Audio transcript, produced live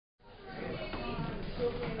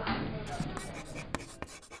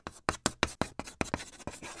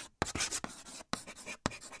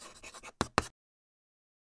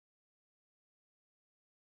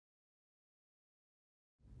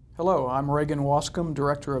Hello, I'm Reagan Waskom,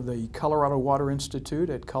 Director of the Colorado Water Institute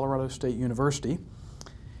at Colorado State University.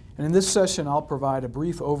 And in this session, I'll provide a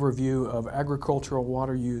brief overview of agricultural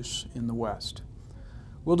water use in the West.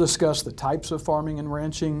 We'll discuss the types of farming and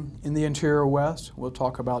ranching in the interior West. We'll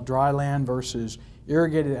talk about dry land versus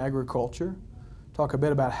irrigated agriculture, talk a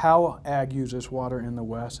bit about how ag uses water in the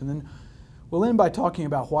West, and then we'll end by talking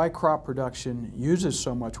about why crop production uses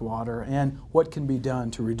so much water and what can be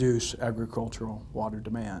done to reduce agricultural water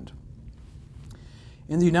demand.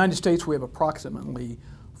 In the United States, we have approximately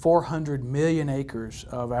 400 million acres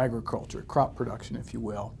of agriculture, crop production, if you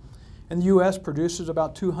will. And the U.S. produces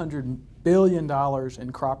about $200 billion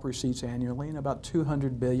in crop receipts annually and about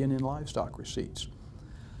 $200 billion in livestock receipts.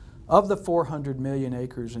 Of the 400 million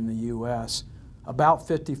acres in the U.S., about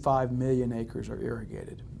 55 million acres are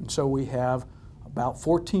irrigated. And so we have about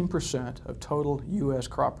 14% of total U.S.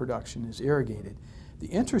 crop production is irrigated. The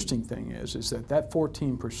interesting thing is that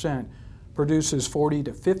 14% produces 40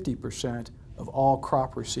 to 50% of all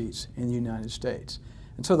crop receipts in the United States.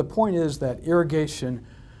 And so the point is that irrigation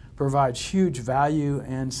provides huge value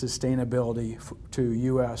and sustainability to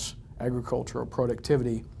U.S. agricultural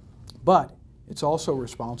productivity, but it's also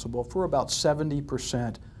responsible for about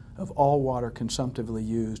 70% of all water consumptively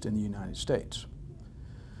used in the United States.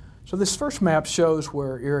 So this first map shows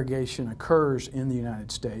where irrigation occurs in the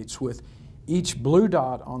United States, with each blue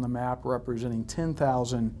dot on the map representing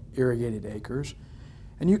 10,000 irrigated acres.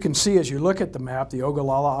 And you can see as you look at the map the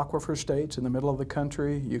Ogallala Aquifer states in the middle of the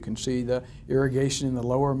country. You can see the irrigation in the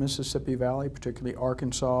lower Mississippi Valley, particularly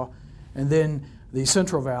Arkansas, and then the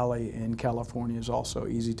Central Valley in California is also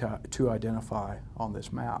easy to identify on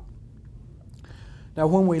this map. Now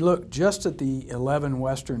when we look just at the 11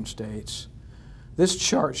 western states, this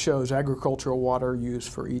chart shows agricultural water use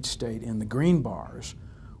for each state in the green bars,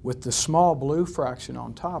 with the small blue fraction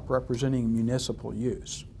on top representing municipal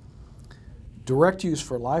use. Direct use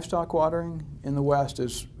for livestock watering in the West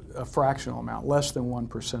is a fractional amount, less than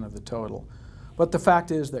 1% of the total. But the fact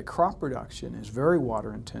is that crop production is very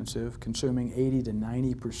water intensive, consuming 80 to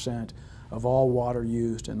 90% of all water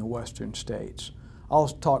used in the western states. I'll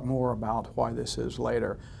talk more about why this is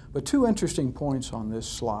later. But two interesting points on this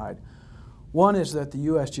slide. One is that the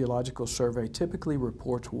U.S. Geological Survey typically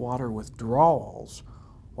reports water withdrawals,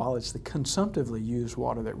 while it's the consumptively used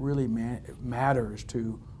water that really matters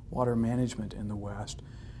to water management in the West.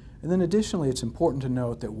 And then additionally, it's important to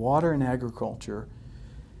note that water in agriculture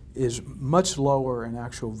is much lower in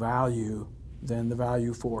actual value than the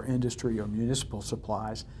value for industry or municipal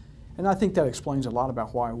supplies. And I think that explains a lot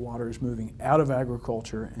about why water is moving out of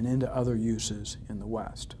agriculture and into other uses in the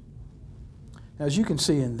West. Now, as you can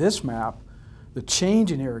see in this map, the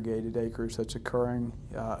change in irrigated acres that's occurring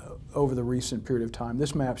over the recent period of time.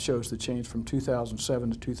 This map shows the change from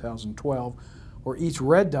 2007 to 2012, where each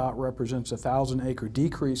red dot represents a 1,000-acre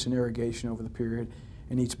decrease in irrigation over the period,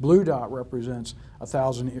 and each blue dot represents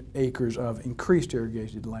 1,000 acres of increased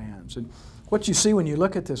irrigated lands. And what you see when you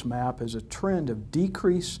look at this map is a trend of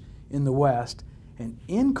decrease in the West and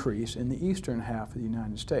increase in the eastern half of the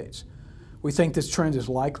United States. We think this trend is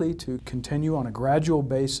likely to continue on a gradual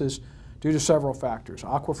basis due to several factors: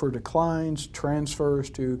 aquifer declines, transfers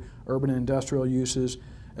to urban and industrial uses,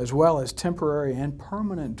 as well as temporary and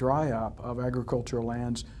permanent dry up of agricultural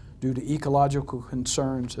lands due to ecological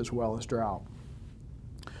concerns as well as drought.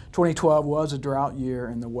 2012 was a drought year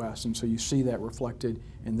in the West, and so you see that reflected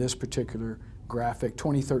in this particular graphic.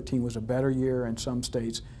 2013 was a better year in some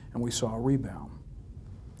states, and we saw a rebound.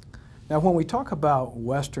 Now, when we talk about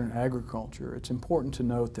Western agriculture, it's important to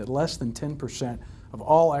note that less than 10% of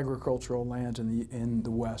all agricultural lands in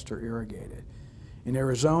the West are irrigated. In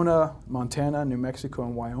Arizona, Montana, New Mexico,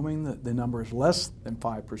 and Wyoming, the number is less than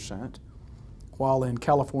 5%, while in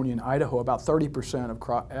California and Idaho, about 30%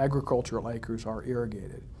 of agricultural acres are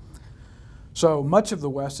irrigated. So much of the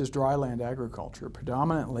West is dryland agriculture,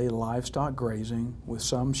 predominantly livestock grazing with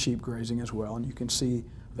some sheep grazing as well, and you can see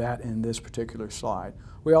that in this particular slide.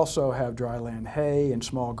 We also have dryland hay and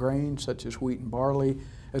small grains such as wheat and barley,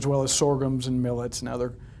 as well as sorghums and millets and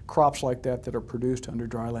other crops like that that are produced under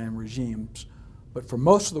dryland regimes. But for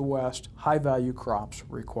most of the West, high-value crops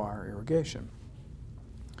require irrigation.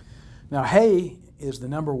 Now, hay is the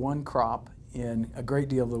 #1 crop in a great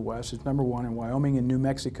deal of the West. It's #1 in Wyoming and New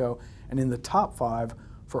Mexico, and in the top 5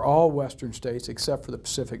 for all western states except for the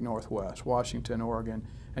Pacific Northwest, Washington, Oregon,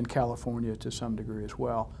 and California to some degree as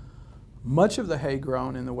well. Much of the hay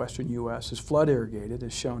grown in the western U.S. is flood irrigated,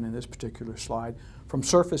 as shown in this particular slide, from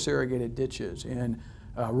surface irrigated ditches in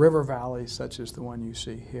river valleys such as the one you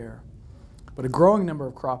see here. But a growing number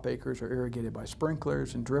of crop acres are irrigated by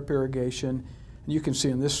sprinklers and drip irrigation, And you can see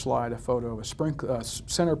in this slide a photo of a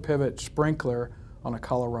center pivot sprinkler on a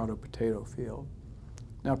Colorado potato field.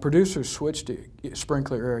 Now, producers switched to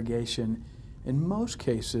sprinkler irrigation in most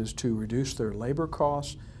cases to reduce their labor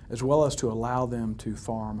costs as well as to allow them to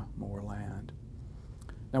farm more land.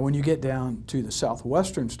 Now, when you get down to the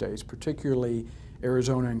southwestern states, particularly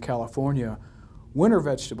Arizona and California, winter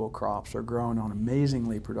vegetable crops are grown on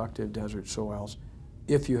amazingly productive desert soils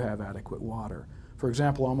if you have adequate water. For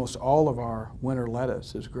example, almost all of our winter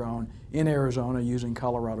lettuce is grown in Arizona using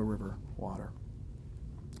Colorado River water.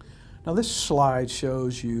 Now, this slide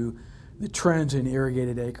shows you the trends in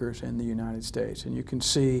irrigated acres in the United States. And you can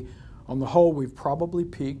see on the whole we've probably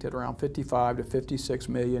peaked at around 55 to 56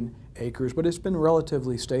 million acres, but it's been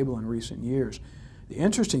relatively stable in recent years. The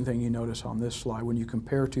interesting thing you notice on this slide when you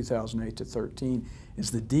compare 2008 to 13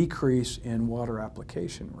 is the decrease in water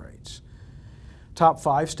application rates. Top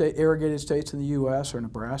 5 irrigated states in the U.S. are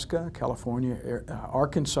Nebraska, California,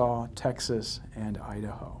 Arkansas, Texas, and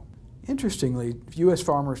Idaho. Interestingly, U.S.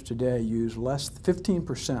 farmers today use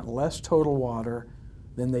 15% less total water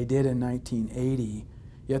than they did in 1980,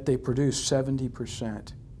 yet they produce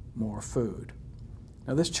 70% more food.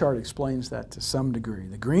 Now, this chart explains that to some degree.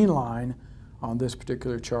 The green line on this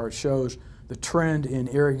particular chart shows the trend in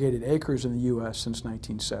irrigated acres in the U.S. since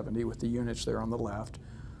 1970, with the units there on the left,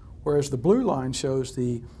 whereas the blue line shows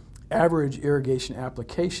the average irrigation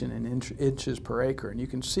application in inches per acre. And you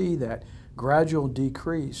can see that gradual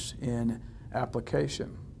decrease in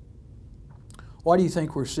application. Why do you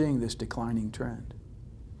think we're seeing this declining trend?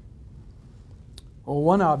 Well,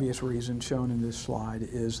 one obvious reason shown in this slide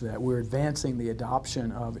is that we're advancing the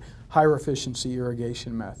adoption of higher efficiency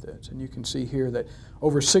irrigation methods. And you can see here that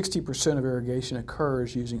over 60% of irrigation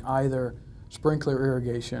occurs using either sprinkler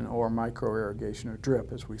irrigation or micro irrigation, or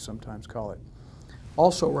drip as we sometimes call it.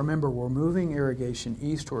 Also, remember, we're moving irrigation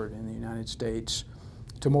eastward in the United States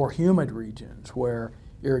to more humid regions where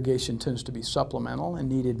irrigation tends to be supplemental and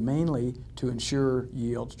needed mainly to ensure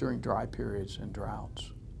yields during dry periods and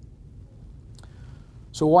droughts.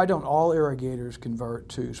 So why don't all irrigators convert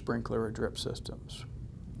to sprinkler or drip systems?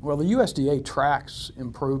 Well, the USDA tracks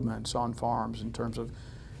improvements on farms in terms of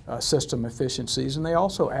system efficiencies, and they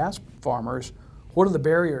also ask farmers what are the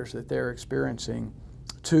barriers that they're experiencing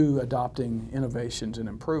to adopting innovations and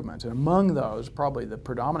improvements. And among those, probably the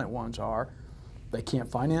predominant ones are they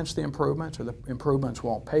can't finance the improvements, or the improvements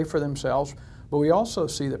won't pay for themselves. But we also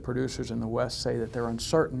see that producers in the West say that they're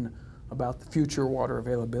uncertain about the future water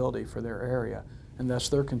availability for their area, and thus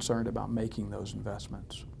they're concerned about making those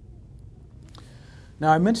investments.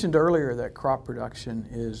 Now, I mentioned earlier that crop production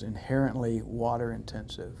is inherently water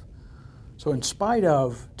intensive. So in spite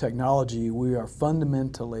of technology, we are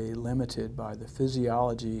fundamentally limited by the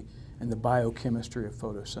physiology and the biochemistry of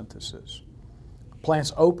photosynthesis.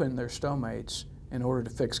 Plants open their stomates in order to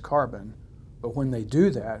fix carbon, but when they do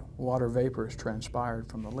that, water vapor is transpired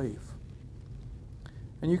from the leaf.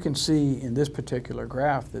 And you can see in this particular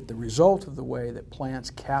graph that the result of the way that plants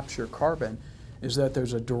capture carbon is that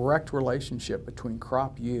there's a direct relationship between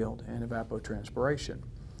crop yield and evapotranspiration.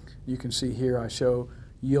 You can see here I show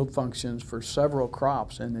yield functions for several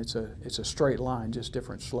crops, and it's a straight line, just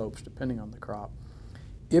different slopes depending on the crop.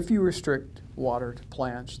 If you restrict water to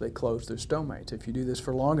plants, they close their stomates. If you do this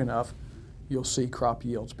for long enough, you'll see crop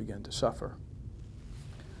yields begin to suffer.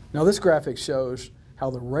 Now, this graphic shows how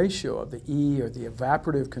the ratio of the E, or the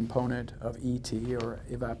evaporative component of ET, or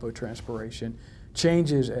evapotranspiration,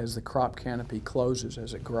 changes as the crop canopy closes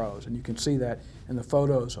as it grows. And you can see that in the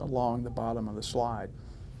photos along the bottom of the slide.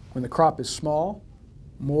 When the crop is small,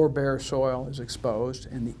 more bare soil is exposed,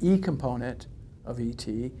 and the E component of ET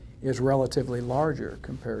is relatively larger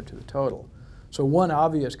compared to the total. So one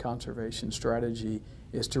obvious conservation strategy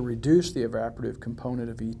is to reduce the evaporative component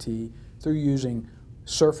of ET through using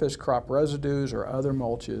surface crop residues or other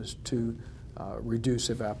mulches to reduce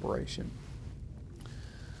evaporation.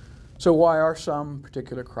 So why are some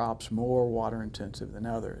particular crops more water intensive than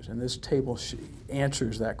others? And this table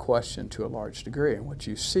answers that question to a large degree. And what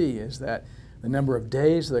you see is that the number of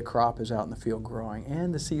days that a crop is out in the field growing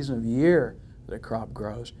and the season of year that a crop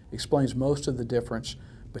grows explains most of the difference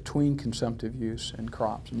between consumptive use and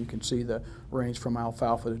crops. And you can see the range from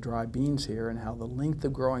alfalfa to dry beans here, and how the length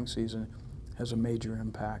of growing season has a major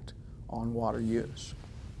impact on water use.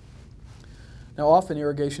 Now, often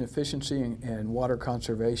irrigation efficiency and water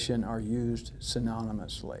conservation are used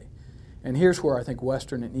synonymously. And here's where I think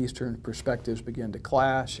Western and Eastern perspectives begin to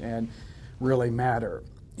clash and really matter.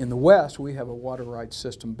 In the West, we have a water rights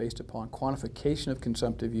system based upon quantification of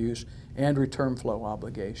consumptive use and return flow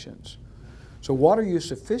obligations. So water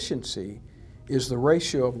use efficiency is the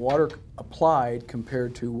ratio of water applied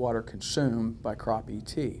compared to water consumed by crop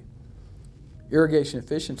ET. Irrigation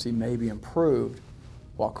efficiency may be improved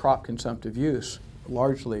while crop consumptive use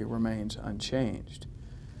largely remains unchanged.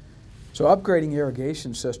 So upgrading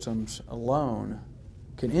irrigation systems alone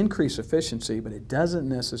can increase efficiency, but it doesn't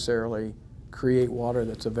necessarily create water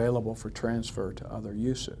that's available for transfer to other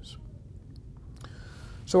uses.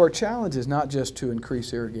 So our challenge is not just to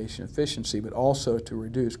increase irrigation efficiency, but also to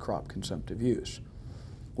reduce crop consumptive use.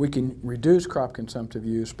 We can reduce crop consumptive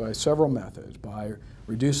use by several methods. By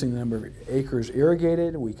reducing the number of acres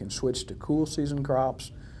irrigated, we can switch to cool season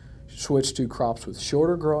crops, switch to crops with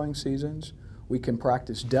shorter growing seasons. We can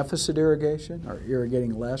practice deficit irrigation, or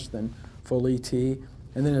irrigating less than full ET.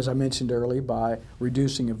 And then, as I mentioned earlier, by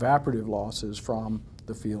reducing evaporative losses from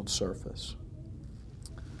the field surface.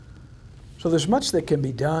 So there's much that can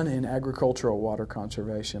be done in agricultural water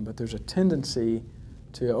conservation, but there's a tendency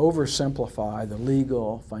to oversimplify the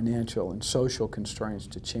legal, financial, and social constraints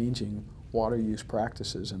to changing water use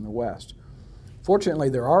practices in the West. Fortunately,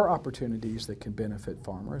 there are opportunities that can benefit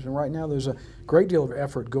farmers, and right now there's a great deal of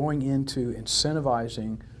effort going into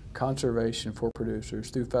incentivizing conservation for producers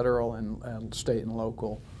through federal and state and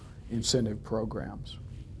local incentive programs.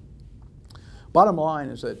 Bottom line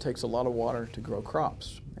is that it takes a lot of water to grow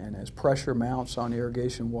crops, and as pressure mounts on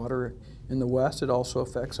irrigation water in the West, it also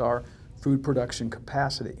affects our food production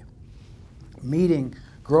capacity. Meeting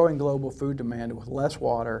growing global food demand with less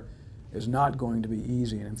water is not going to be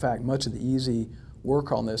easy, and in fact, much of the easy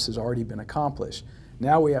work on this has already been accomplished.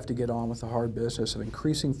 Now we have to get on with the hard business of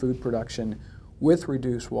increasing food production with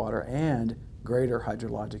reduced water and greater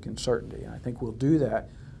hydrologic uncertainty, and I think we'll do that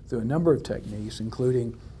through a number of techniques,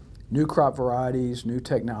 including new crop varieties, new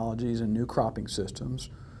technologies, and new cropping systems.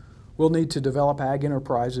 We'll need to develop ag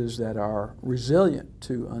enterprises that are resilient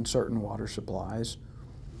to uncertain water supplies.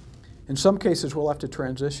 In some cases, we'll have to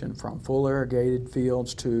transition from full irrigated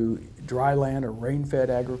fields to dry land or rain-fed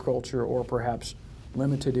agriculture, or perhaps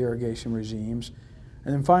limited irrigation regimes.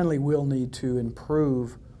 And then finally, we'll need to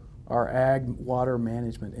improve our ag water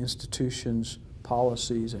management institutions,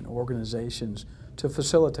 policies, and organizations to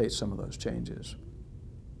facilitate some of those changes.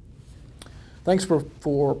 Thanks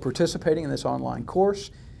for participating in this online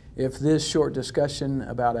course. If this short discussion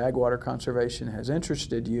about ag water conservation has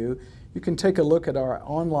interested you, you can take a look at our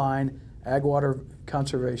online Ag Water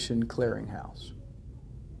Conservation Clearinghouse.